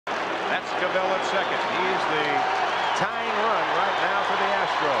That's Cabell at second. He's the tying run right now for the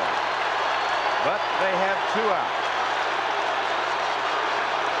Astros. But they have 2 out.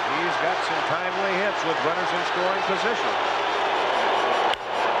 He's got some timely hits with runners in scoring position.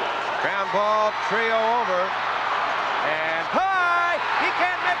 Ground ball, trio over. And high! He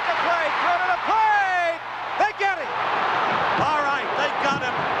can't make the play. Throw to the plate! They get him! All right, they got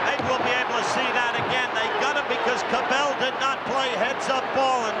him. Maybe we'll be able to see that again. They got him because Cabell did not play heads-up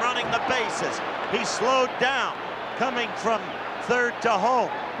ball and running the bases. He slowed down, coming from third to home.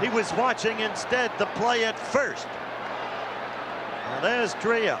 He was watching instead the play at first. Well, there's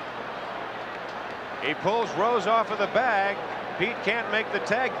Trio. He pulls Rose off of the bag. Pete can't make the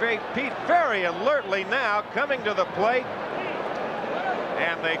tag. Pete very alertly now coming to the plate.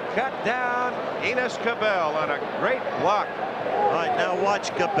 And they cut down Enos Cabell on a great block. All right, now watch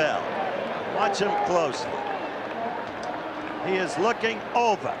Cabell. Watch him closely. He is looking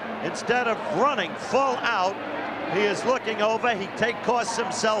over. Instead of running full out, he is looking over. He costs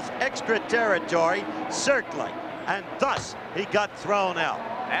himself extra territory, circling, and thus he got thrown out.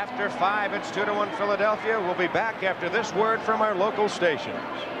 After 5, it's 2-1 Philadelphia. We'll be back after this word from our local stations.